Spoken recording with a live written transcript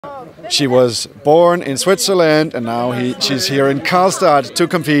She was born in Switzerland and now she's here in Karlstad to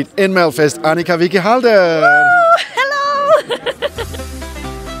compete in Melfest. Annika Wickihalder! Hello!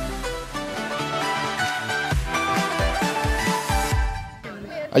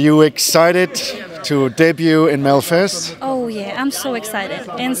 Are you excited to debut in Melfest? Oh yeah, I'm so excited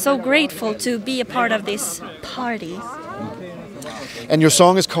and so grateful to be a part of this party. And your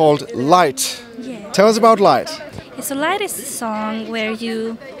song is called Light. Yeah. Tell us about Light. So Light is a song where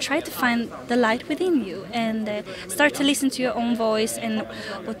you try to find the light within you and start to listen to your own voice and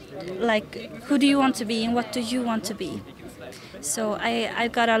who do you want to be and what do you want to be. So I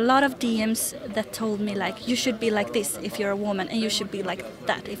got a lot of DMs that told me like you should be like this if you're a woman and you should be like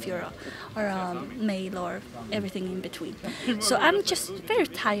that if you're a male or everything in between. So I'm just very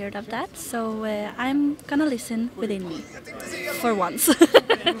tired of that. So I'm gonna listen within me for once.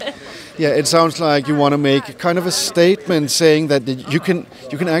 Yeah, it sounds like you want to make kind of a statement saying that you can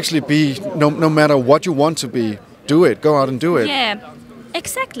actually be no matter what you want to be. Do it. Go out and do it. Yeah.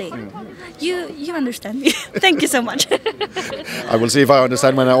 Exactly. You understand me. Thank you so much. I will see if I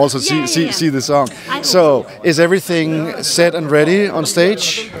understand when I also see the song. So, is everything set and ready on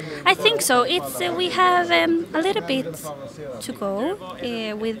stage? I think so. It's we have a little bit to go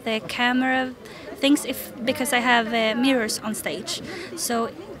with the camera things because I have mirrors on stage. So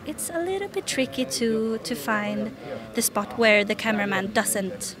it's a little bit tricky to find the spot where the cameraman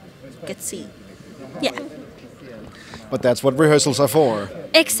doesn't get seen. Yeah. But that's what rehearsals are for.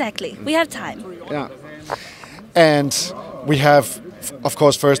 Exactly. We have time. Yeah. And we have, of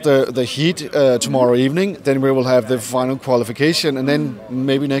course, first the heat tomorrow evening. Then we will have the final qualification, and then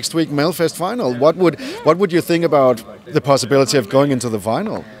maybe next week Melfest final. What would you think about the possibility of going into the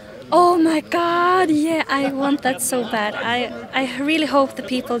final? Oh my God! Yeah, I want that so bad. I really hope the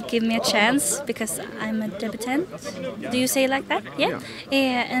people give me a chance because I'm a debutant. Do you say it like that? Yeah.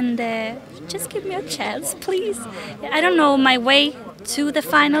 Yeah, and just give me a chance, please. I don't know my way to the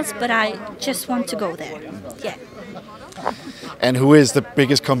finals, but I just want to go there. Yeah. And who is the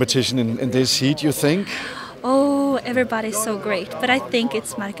biggest competition in this heat, you think? Oh, everybody's so great, but I think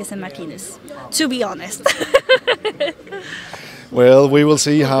it's Marquez and Martinez, to be honest. Well, we will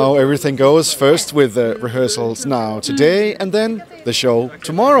see how everything goes. First with the rehearsals now today, and then the show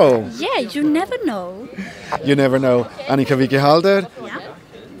tomorrow. Yeah, you never know. You never know. Annika Wickihalder, Yeah.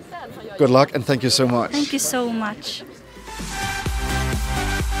 good luck and thank you so much. Thank you so much.